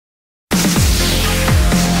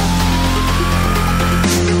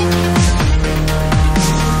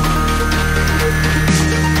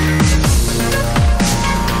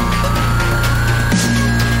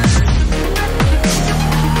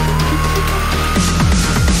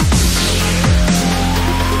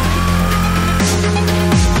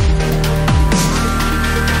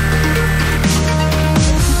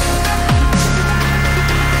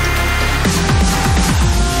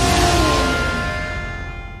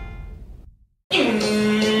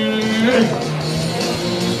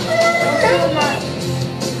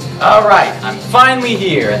Alright, I'm finally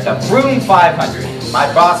here at the Vroom 500.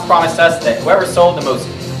 My boss promised us that whoever sold the most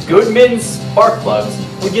Goodman spark plugs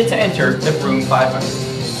would get to enter the Vroom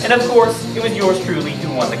 500. And of course, it was yours truly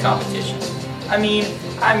who won the competition. I mean,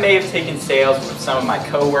 I may have taken sales from some of my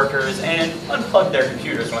co-workers and unplugged their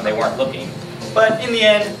computers when they weren't looking, but in the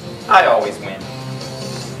end, I always win.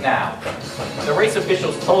 Now, the race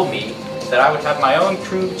officials told me that I would have my own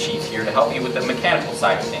crew chief here to help me with the mechanical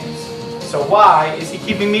side of things. So why is he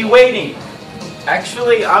keeping me waiting?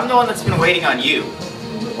 Actually, I'm the one that's been waiting on you.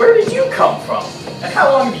 Where did you come from? And how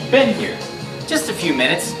long have you been here? Just a few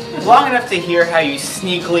minutes. Long enough to hear how you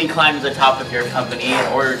sneakily climbed to the top of your company in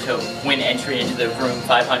order to win entry into the Vroom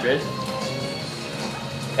 500.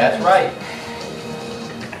 That's right.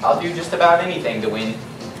 I'll do just about anything to win.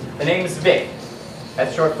 The name is Vic.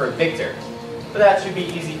 That's short for Victor. But that should be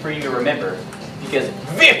easy for you to remember, because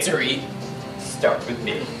victory starts with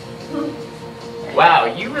me. Wow,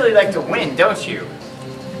 you really like to win, don't you?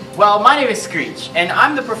 Well, my name is Screech, and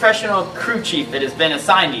I'm the professional crew chief that has been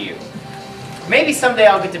assigned to you. Maybe someday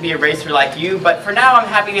I'll get to be a racer like you, but for now I'm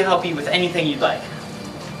happy to help you with anything you'd like.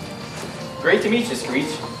 Great to meet you,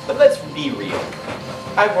 Screech, but let's be real.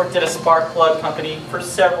 I've worked at a spark plug company for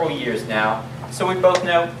several years now, so we both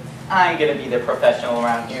know I ain't gonna be the professional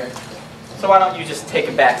around here. So why don't you just take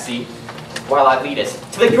a back seat while I lead us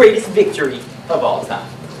to the greatest victory of all time.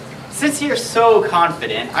 Since you're so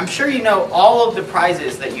confident, I'm sure you know all of the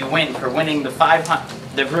prizes that you win for winning the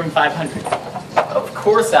Vroom 500. Of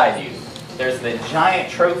course I do. There's the giant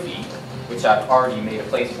trophy, which I've already made a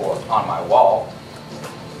place for on my wall.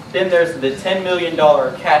 Then there's the $10 million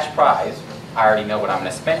cash prize. I already know what I'm going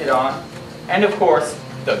to spend it on. And of course,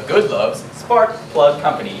 the Good Loves Spark Plug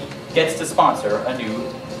Company gets to sponsor a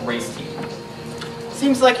new race team.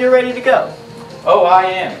 Seems like you're ready to go. Oh, I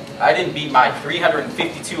am. I didn't beat my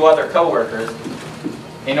 352 other coworkers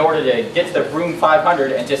in order to get to the Vroom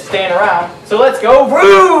 500 and just stand around. So let's go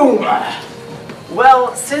Vroom!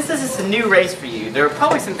 Well, since this is a new race for you, there are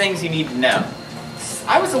probably some things you need to know.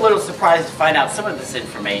 I was a little surprised to find out some of this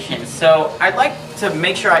information, so I'd like to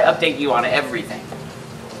make sure I update you on everything.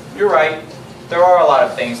 You're right. There are a lot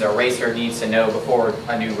of things a racer needs to know before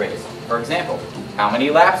a new race. For example, how many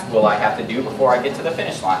laps will I have to do before I get to the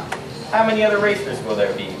finish line? How many other racers will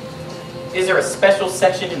there be? Is there a special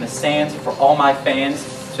section in the stands for all my fans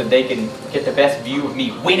so they can get the best view of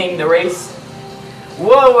me winning the race?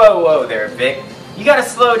 Whoa, whoa, whoa there, Vic. You gotta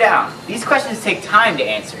slow down. These questions take time to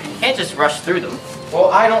answer. You can't just rush through them. Well,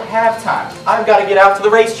 I don't have time. I've got to get out to the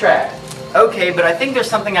racetrack. Okay, but I think there's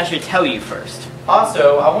something I should tell you first.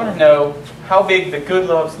 Also, I want to know how big the Good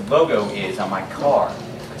Loves logo is on my car,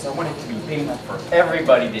 because I want it to be big enough for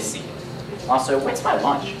everybody to see. Also, when's my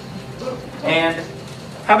lunch? And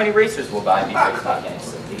how many racers will I be racing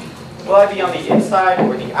against? Will I be on the inside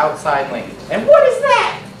or the outside lane? And what is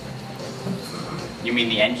that? You mean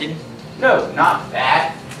the engine? No, not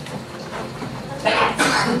that.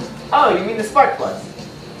 Oh, you mean the spark plugs?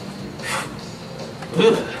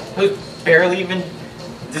 Who barely even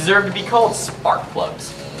deserve to be called spark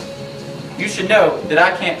plugs. You should know that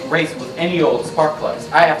I can't race with any old spark plugs.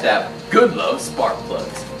 I have to have Good Loves spark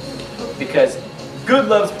plugs. Because Good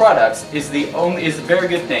Loves products is a very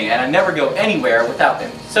good thing, and I never go anywhere without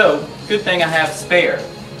them. So, good thing I have spare,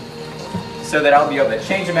 so that I'll be able to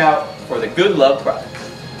change them out for the Good Love product.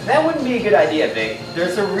 That wouldn't be a good idea, Vic.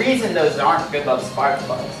 There's a reason those aren't Good Love spark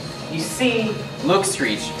plugs. You see, look,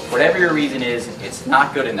 Screech, whatever your reason is, it's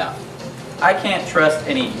not good enough. I can't trust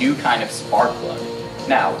any new kind of spark plug.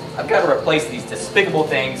 Now, I've got to replace these despicable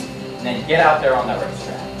things and then get out there on the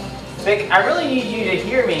racetrack. Vic, I really need you to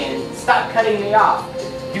hear me and stop cutting me off.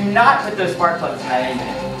 Do not put those spark plugs in that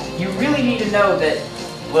engine. You really need to know that...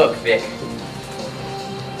 Look, Vic.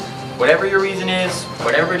 Whatever your reason is,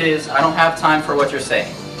 whatever it is, I don't have time for what you're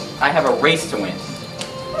saying. I have a race to win.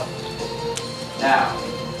 Now,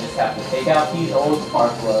 just have to take out these old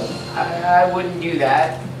spark plugs. I wouldn't do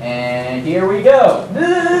that. And here we go.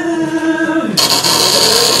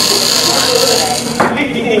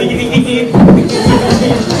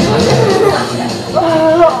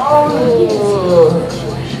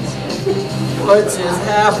 What just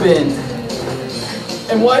happened?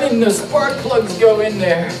 And why didn't the spark plugs go in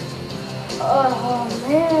there? Oh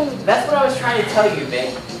man. That's what I was trying to tell you,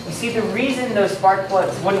 Vic. You see, the reason those spark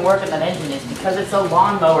plugs wouldn't work in that engine is because it's a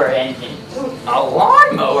lawnmower engine. A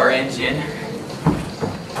lawnmower engine?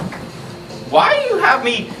 Why do you have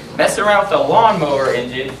me mess around with a lawnmower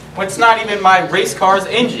engine when it's not even my race car's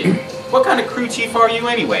engine? What kind of crew chief are you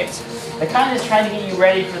anyways? The kind that's trying to get you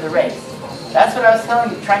ready for the race. That's what I was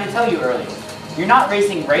trying to tell you earlier. You're not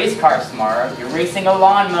racing race cars tomorrow, you're racing a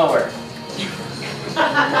lawnmower.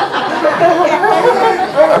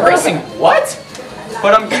 I'm racing what?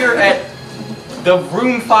 But I'm here at the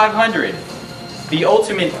Vroom 500, the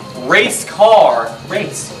ultimate race car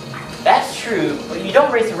race. That's true, but you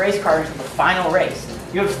don't race a race car until the final race.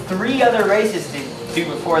 You have 3 other races to do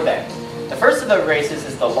before then. The first of the races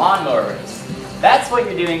is the lawnmower race. That's what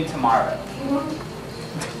you're doing tomorrow.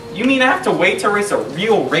 You mean I have to wait to race a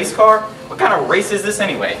real race car? What kind of race is this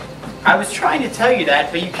anyway? I was trying to tell you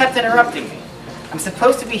that, but you kept interrupting me. I'm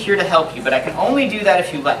supposed to be here to help you, but I can only do that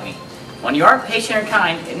if you let me. When you aren't patient or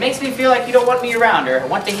kind, it makes me feel like you don't want me around or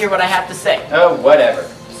want to hear what I have to say. Oh, whatever.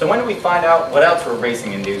 So when do we find out what else we're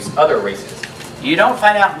racing in these other races? You don't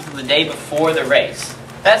find out until the day before the race.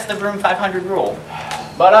 That's the Vroom 500 rule.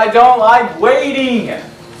 But I don't like waiting!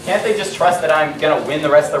 Can't they just trust that I'm gonna win the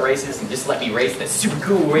rest of the races and just let me race the super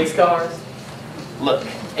cool race cars? Look,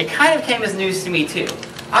 it kind of came as news to me too.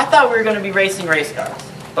 I thought we were going to be racing race cars,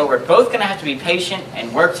 but we're both going to have to be patient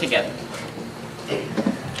and work together.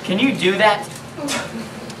 Can you do that?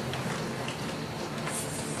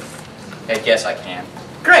 I guess I can.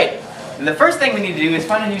 Great! And the first thing we need to do is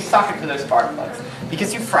find a new socket for those spark plugs,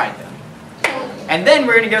 because you fried them. And then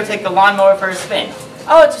we're going to go take the lawnmower for a spin.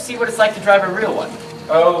 I'll let you see what it's like to drive a real one.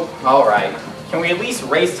 Oh, alright. Can we at least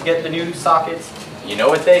race to get the new sockets? You know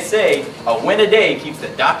what they say, a win a day keeps the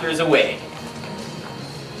doctors away.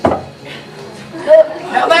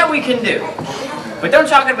 Now that we can do. But don't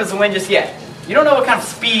chalk it up as a win just yet. You don't know what kind of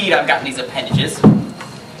speed I've got in these appendages.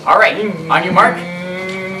 Alright, on your mark,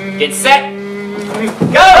 get set,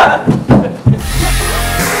 go!